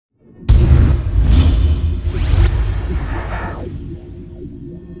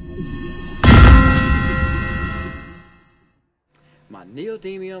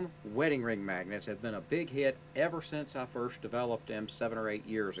Neodymium wedding ring magnets have been a big hit ever since I first developed them 7 or 8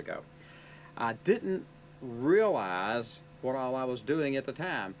 years ago. I didn't realize what all I was doing at the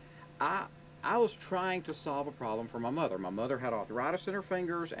time. I was trying to solve a problem for my mother. My mother had arthritis in her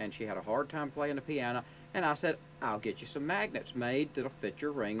fingers and she had a hard time playing the piano, and I said, I'll get you some magnets made that'll fit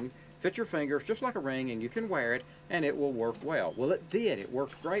your ring, fit your fingers just like a ring, and you can wear it and it will work well. Well, it did. It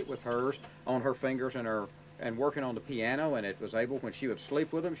worked great with hers on her fingers and working on the piano, and it was able, when she would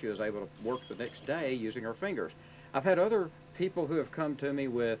sleep with them, she was able to work the next day using her fingers. I've had other people who have come to me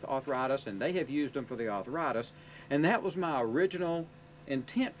with arthritis and they have used them for the arthritis, and that was my original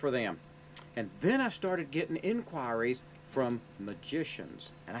intent for them. And then I started getting inquiries from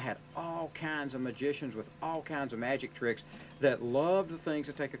magicians, and I had all kinds of magicians with all kinds of magic tricks that loved the things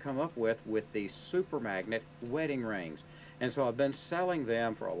that they could come up with these super magnet wedding rings. And so I've been selling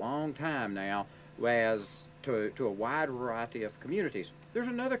them for a long time now to a wide variety of communities. There's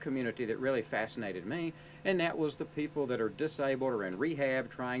another community that really fascinated me, and that was the people that are disabled or in rehab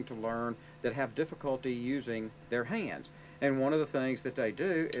trying to learn, that have difficulty using their hands. And one of the things that they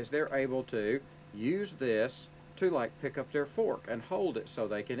do is they're able to use this to, like, pick up their fork and hold it so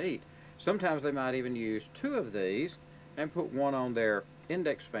they can eat. Sometimes they might even use 2 of these and put one on their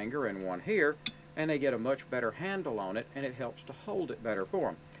index finger and one here, and they get a much better handle on it, and it helps to hold it better for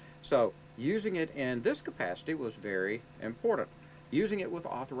them. So using it in this capacity was very important. Using it with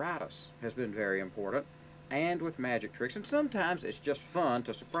arthritis has been very important, and with magic tricks. And sometimes it's just fun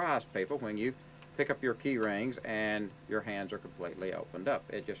to surprise people when you pick up your key rings and your hands are completely opened up.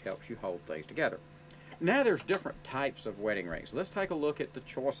 It just helps you hold things together. Now there's different types of wedding rings. Let's take a look at the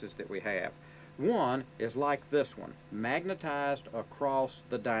choices that we have. One is like this one, magnetized across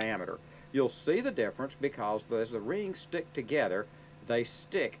the diameter. You'll see the difference because as the rings stick together, they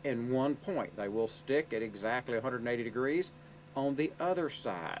stick in one point. They will stick at exactly 180 degrees on the other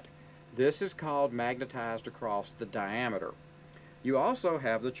side. This is called magnetized across the diameter. You also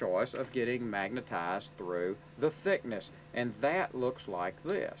have the choice of getting magnetized through the thickness, and that looks like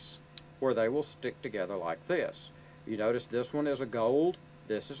this, where they will stick together like this. You notice this one is a gold,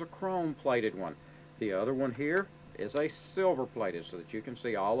 this is a chrome plated one. The other one here is a silver plated, so that you can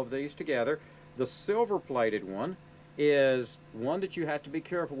see all of these together. The silver plated one is one that you have to be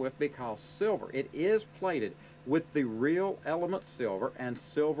careful with because silver, it is plated with the real element silver, and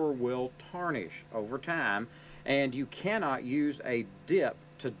silver will tarnish over time, and you cannot use a dip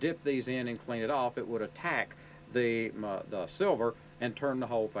to dip these in and clean it off. It would attack the silver and turn the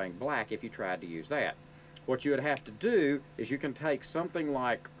whole thing black if you tried to use that. What you would have to do is you can take something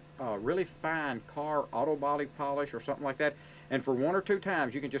like really fine car auto body polish or something like that, and for 1 or 2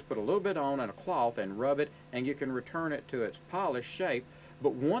 times you can just put a little bit on in a cloth and rub it, and you can return it to its polished shape.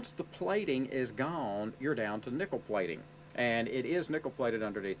 But once the plating is gone, you're down to nickel plating, and it is nickel plated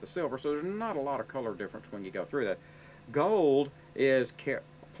underneath the silver, so there's not a lot of color difference when you go through that. Gold is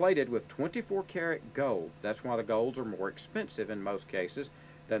plated with 24 karat gold. That's why the golds are more expensive in most cases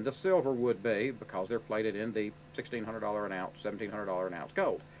than the silver would be, because they're plated in the $1,600 an ounce, $1,700 an ounce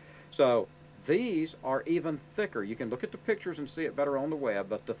gold. So these are even thicker. You can look at the pictures and see it better on the web,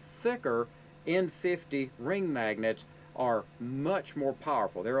 but the thicker N50 ring magnets are much more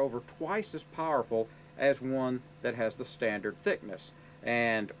powerful. They're over twice as powerful as one that has the standard thickness.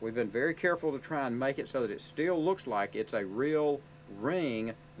 And we've been very careful to try and make it so that it still looks like it's a real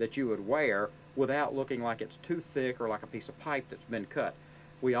ring that you would wear without looking like it's too thick or like a piece of pipe that's been cut.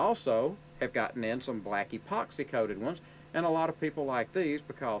 We also have gotten in some black epoxy coated ones, and a lot of people like these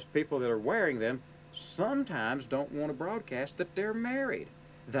because people that are wearing them sometimes don't want to broadcast that they're married.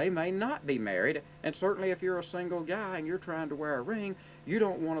 They may not be married, and certainly if you're a single guy and you're trying to wear a ring, you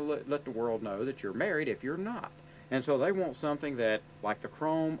don't want to let the world know that you're married if you're not. And so they want something that, like the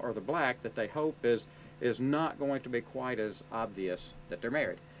chrome or the black, that they hope is not going to be quite as obvious that they're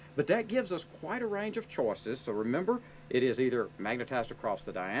married. But that gives us quite a range of choices. So remember, it is either magnetized across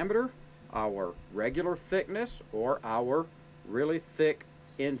the diameter, our regular thickness, or our really thick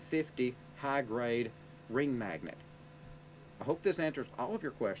N50 high-grade ring magnet. I hope this answers all of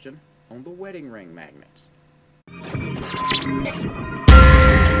your questions on the wedding ring magnets.